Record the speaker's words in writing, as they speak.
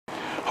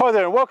Hi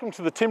there and welcome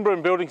to the Timber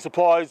and Building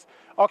Supplies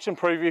auction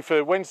preview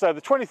for Wednesday the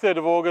 23rd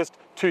of August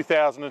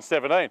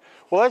 2017.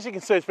 Well, as you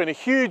can see, it's been a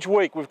huge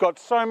week. We've got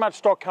so much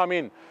stock come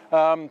in,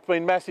 it's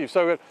been massive.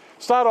 So we're going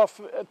to start off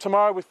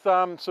tomorrow with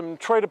some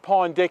treated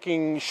pine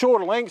decking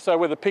shorter length, so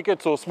whether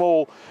pickets or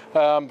small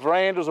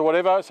verandas or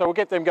whatever, so we'll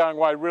get them going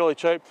away really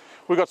cheap.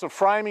 We've got some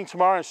framing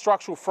tomorrow,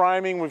 structural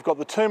framing. We've got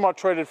the 2-mite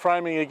treated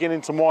framing again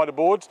in some wider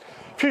boards.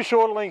 A few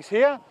shorter lengths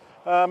here.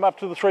 Up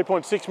to the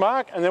 3.6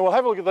 mark, and then we'll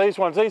have a look at these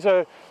ones. These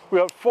are,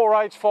 we've got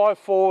 4/8,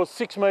 5/4,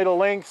 6 metre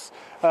lengths,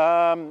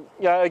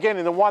 again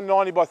in the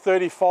 190 by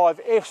 35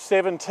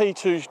 F7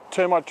 T2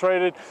 2-mite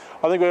treated.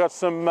 I think we've got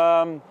some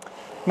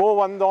more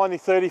 190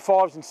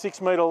 35s and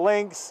 6 metre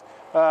lengths,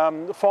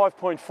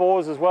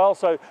 5.4s as well,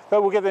 so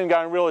that will get them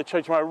going really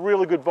cheap tomorrow.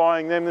 Really good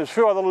buying them. There's a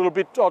few other little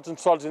bit odds and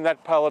sods in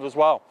that pallet as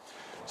well.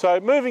 So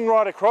moving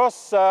right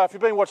across, if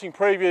you've been watching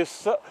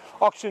previous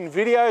auction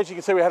videos, you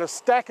can see we had a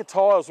stack of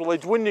tiles. Well, they're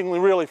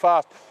dwindling really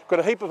fast. Got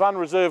a heap of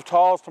unreserved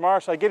tiles tomorrow,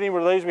 so getting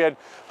rid of these, we had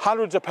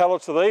hundreds of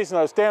pallets of these,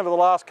 and it's down to the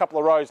last couple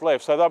of rows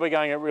left, so they'll be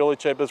going at really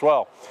cheap as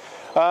well.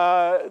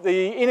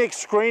 The Inex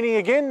screening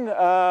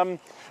again,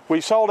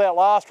 we sold out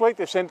last week.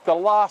 They've sent the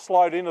last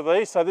load into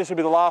these, so this will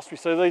be the last we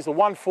see these. The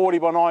 140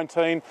 by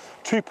 19,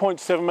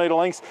 2.7 metre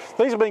lengths.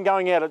 These have been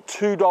going out at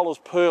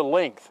 $2 per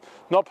length.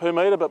 Not per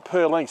metre, but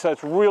per length, so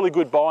it's really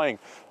good buying.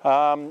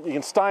 You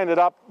can stain it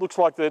up, looks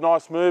like they're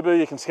nice Murbu.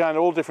 You can stain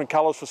all different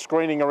colours for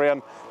screening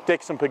around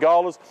decks and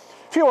pergolas.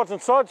 A few odds and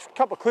sods, a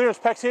couple of clearance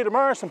packs here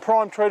tomorrow, some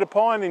prime treated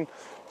pine in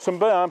some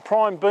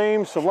prime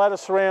beams, some ladder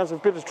surrounds, a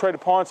bit of treated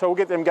pine, so we'll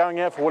get them going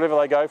out for whatever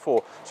they go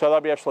for. So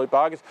they'll be absolute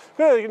bargains.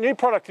 We've got a new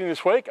product in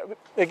this week.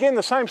 Again,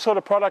 the same sort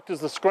of product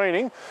as the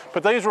screening,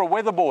 but these are a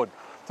weatherboard.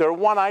 They're a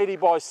 180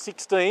 by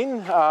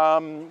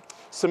 16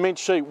 cement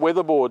sheet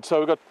weatherboard. So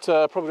we've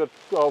got probably got,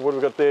 oh, what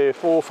have we got there?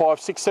 4, 5,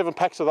 6, 7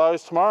 packs of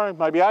those tomorrow,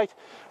 maybe 8.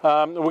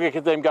 We're going to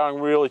get them going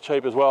really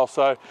cheap as well.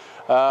 So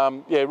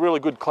yeah, really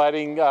good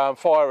cladding,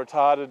 fire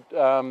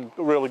retarded,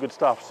 really good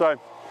stuff. So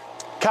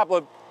a couple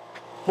of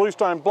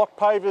bluestone block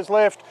pavers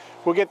left.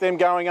 We'll get them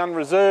going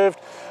unreserved.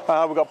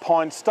 We've got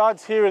pine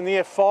studs here in the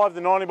F5,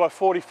 the 90 by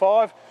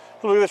 45.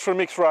 Look at this for a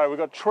mixed row. We've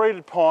got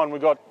treated pine,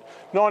 we've got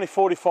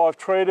 90/45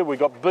 treated, we've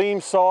got beam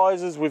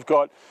sizes, we've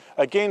got,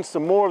 again,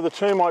 some more of the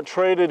 2-mite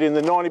treated in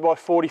the 90 by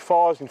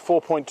 45s in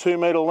 4.2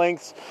 metre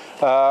lengths.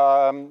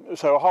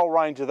 So a whole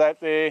range of that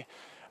there.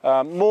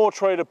 More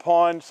treated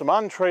pine, some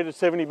untreated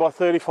 70 by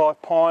 35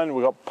 pine.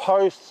 We've got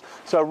posts,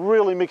 so a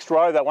really mixed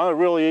row, that one, a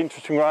really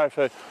interesting row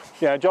for,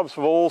 you know, jobs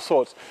for all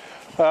sorts.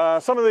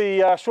 Some of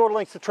the shorter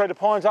lengths of treated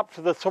pines up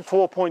to the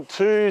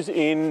 4.2s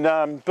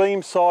in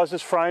beam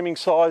sizes, framing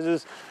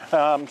sizes,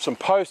 some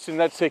posts in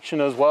that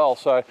section as well.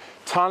 So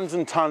tons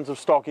and tons of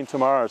stock in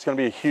tomorrow. It's going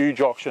to be a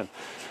huge auction.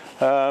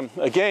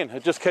 Again,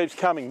 it just keeps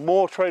coming.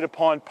 More treated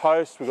pine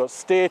posts. We've got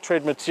stair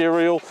tread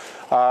material,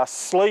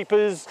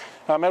 sleepers.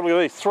 Have a look at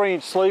these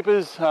 3-inch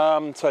sleepers.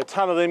 So a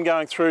ton of them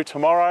going through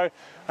tomorrow.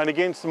 And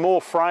again, some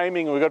more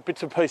framing. We've got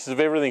bits and pieces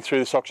of everything through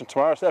this auction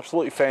tomorrow. It's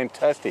absolutely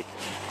fantastic.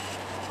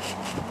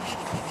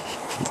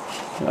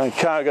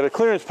 Okay, I've got a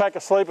clearance pack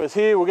of sleepers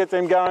here. We'll get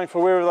them going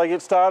for wherever they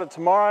get started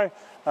tomorrow.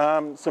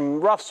 Some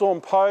rough sawn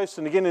posts,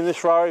 and again in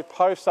this row,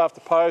 post after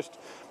post,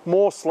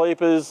 more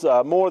sleepers,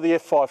 more of the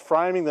F5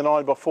 framing, the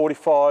 90 by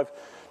 45,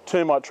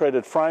 2-mite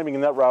treated framing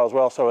in that row as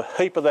well, so a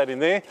heap of that in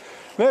there.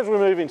 And as we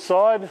move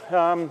inside,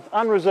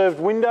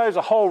 unreserved windows,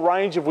 a whole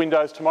range of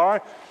windows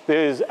tomorrow.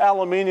 There's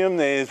aluminium,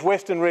 there's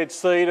Western red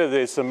cedar,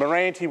 there's some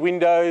Meranti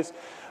windows,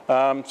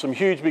 some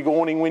huge big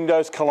awning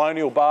windows,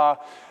 colonial bar,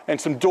 and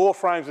some door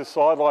frames with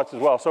side lights as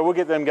well. So we'll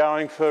get them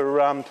going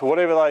for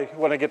whatever they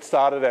want to get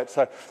started at.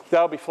 So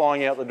they'll be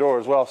flying out the door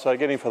as well, so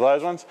get in for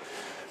those ones.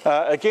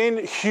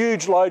 Again,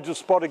 huge loads of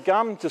spotted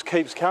gum, just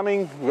keeps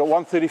coming. We've got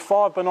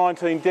 135 by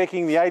 19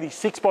 decking, the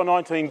 86 by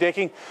 19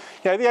 decking.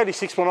 You know, the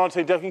 86 by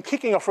 19 decking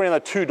kicking off around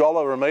the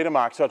 $2 a metre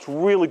mark, so it's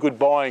really good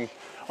buying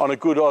on a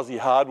good Aussie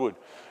hardwood.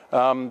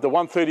 The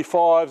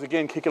 135s,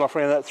 again, kicking off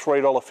around that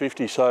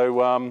 $3.50,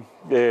 so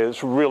yeah,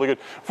 it's really good.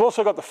 We've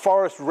also got the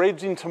Forest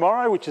Reds in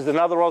tomorrow, which is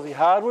another Aussie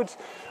hardwoods.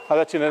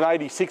 That's in an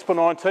 86 by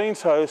 19,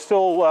 so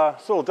still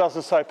a dozen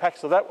or so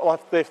packs of that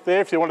left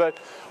there if you want a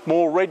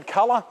more red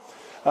colour.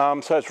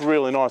 So it's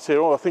really nice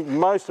here. I think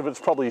most of it's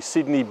probably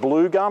Sydney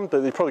blue gum,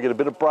 but you probably get a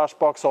bit of brush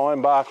box,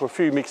 ironbark, or a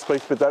few mixed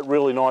pieces with that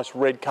really nice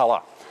red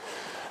colour.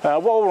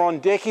 While we're on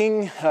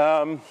decking,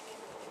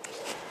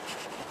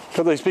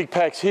 got these big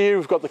packs here.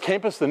 We've got the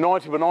Kempis, the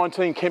 90 by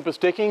 19 Kempis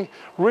decking.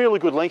 Really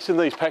good lengths in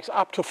these packs,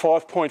 up to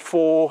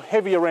 5.4,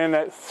 heavy around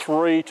that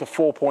 3 to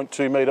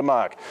 4.2 metre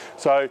mark.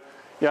 So,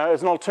 you know,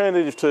 as an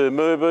alternative to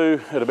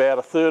Murbu at about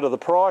a third of the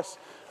price,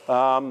 you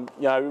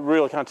know,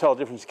 really can't tell the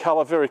difference in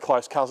colour, very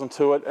close cousin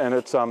to it, and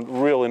it's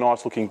really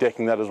nice looking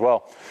decking that as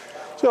well.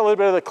 So got a little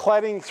bit of the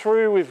cladding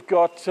through. We've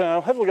got,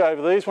 have a look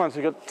over these ones.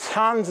 We've got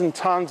tons and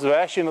tons of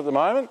ash in at the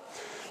moment,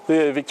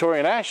 the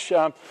Victorian ash.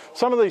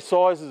 Some of these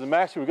sizes are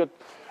massive.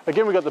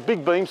 Again, we've got the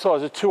big beam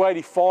sizes,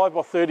 285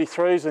 by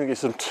 33s, and there's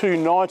some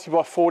 290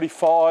 by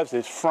 45s.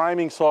 There's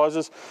framing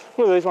sizes.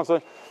 Look at these ones.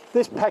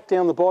 this pack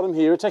down the bottom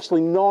here, it's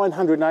actually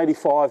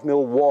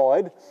 985mm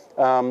wide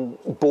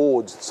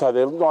boards. So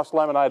they're nice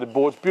laminated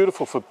boards,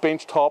 beautiful for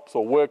bench tops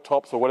or work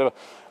tops or whatever.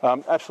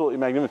 Absolutely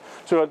magnificent.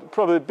 So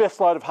probably the best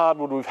load of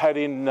hardwood we've had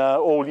in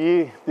all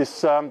year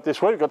this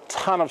week. We've got a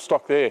ton of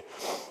stock there.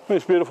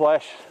 This beautiful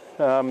ash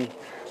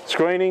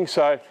screening,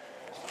 so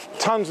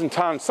tons and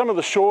tons. Some of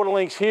the shorter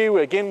lengths here,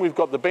 again, we've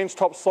got the bench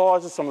top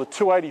sizes, some of the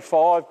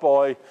 285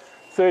 by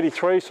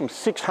 33, some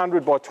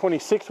 600 by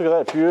 26. Look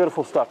at that,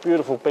 beautiful stuff,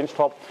 beautiful bench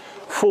top,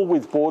 full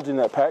width boards in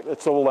that pack.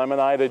 It's all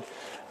laminated,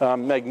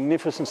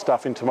 magnificent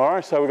stuff in tomorrow.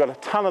 So we've got a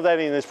ton of that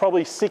in. There's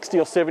probably 60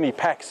 or 70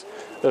 packs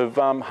of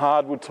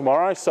hardwood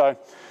tomorrow. So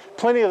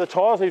plenty of the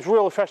tiles, these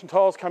real fashion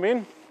tiles come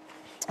in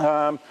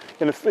a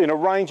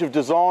range of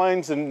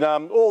designs and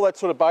all that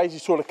sort of beige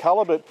sort of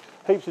colour, but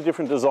heaps of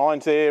different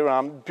designs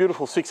there.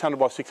 Beautiful 600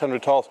 by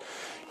 600 tiles.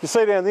 You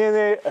see down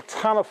there, a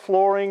ton of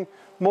flooring,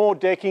 more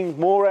decking,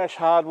 more ash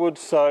hardwood.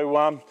 So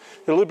a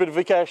little bit of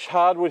Vic Ash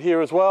hardwood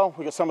here as well.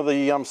 We've got some of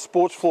the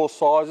sports floor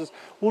sizes,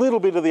 a little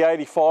bit of the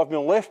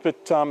 85mm left,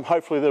 but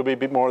hopefully there'll be a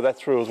bit more of that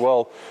through as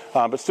well.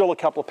 But still a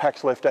couple of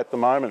packs left at the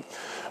moment.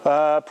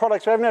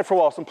 Products we haven't had for a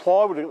while, some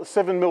plywood. We've got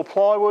the 7mm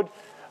plywood.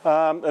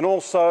 And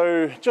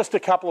also just a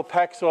couple of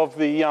packs of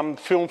the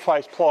film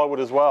face plywood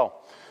as well.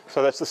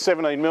 So that's the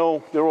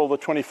 17mm, they're all the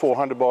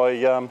 2400 by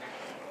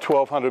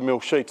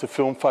 1200mm sheets of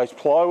film face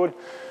plywood.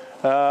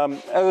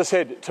 As I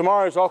said,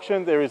 tomorrow's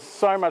auction, there is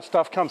so much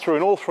stuff come through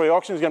in all three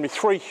auctions. There's going to be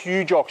 3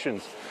 huge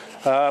auctions.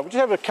 We'll just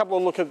have a couple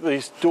of look at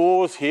these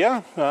doors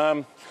here.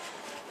 Got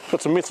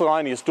some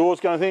miscellaneous doors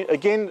going through.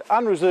 Again,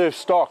 unreserved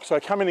stock, so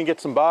come in and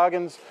get some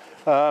bargains.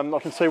 I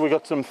can see we've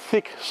got some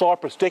thick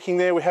cypress decking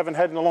there we haven't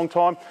had in a long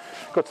time.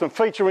 Got some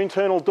feature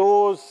internal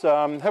doors.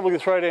 Have a look at the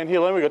throw down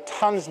here. We've got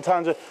tons and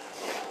tons of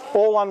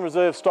all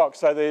unreserved stock.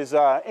 So there's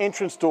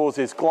entrance doors,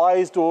 there's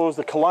glazed doors,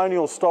 the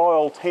colonial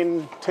style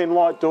 10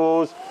 light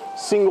doors,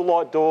 single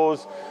light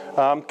doors.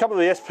 A couple of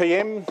the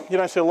SPM, you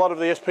don't see a lot of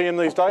the SPM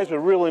these days, but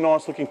really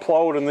nice looking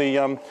plywood and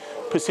the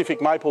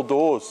Pacific maple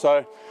doors.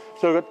 So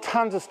we've got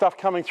tons of stuff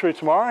coming through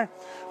tomorrow.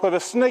 We'll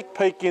have a sneak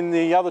peek in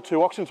the other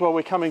 2 auctions while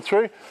we're coming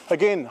through.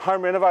 Again,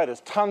 home renovators,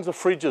 tons of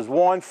fridges,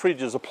 wine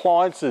fridges,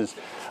 appliances,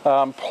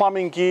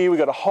 plumbing gear. We've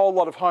got a whole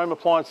lot of home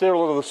appliances there, a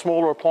lot of the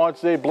smaller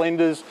appliances there,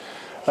 blenders.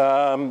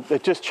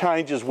 It just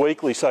changes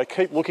weekly, so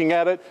keep looking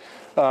at it.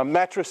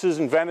 Mattresses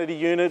and vanity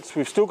units.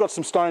 We've still got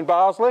some stone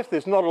bars left.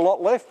 There's not a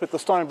lot left, but the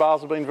stone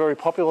bars have been very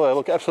popular. They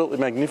look absolutely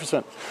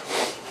magnificent.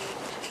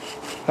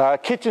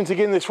 Kitchens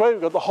again this week.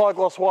 We've got the high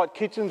gloss white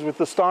kitchens with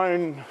the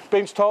stone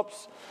bench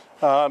tops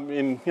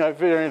in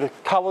various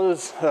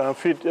colours,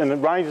 fit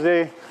and range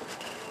there.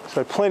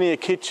 So plenty of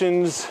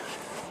kitchens.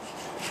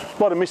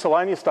 A lot of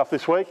miscellaneous stuff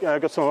this week. I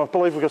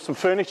believe we've got some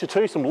furniture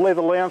too, some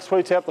leather lounge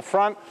suites out the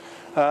front.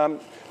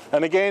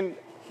 And again,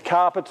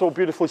 carpets all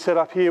beautifully set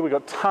up here. We've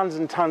got tons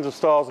and tons of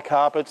styles of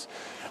carpets.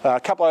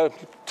 A couple of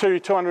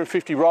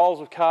 250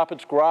 rolls of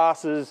carpets,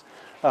 grasses,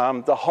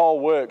 the whole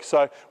works.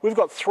 So we've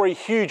got 3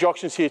 huge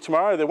auctions here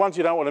tomorrow. They're ones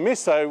you don't want to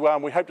miss. So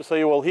we hope to see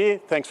you all here.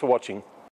 Thanks for watching.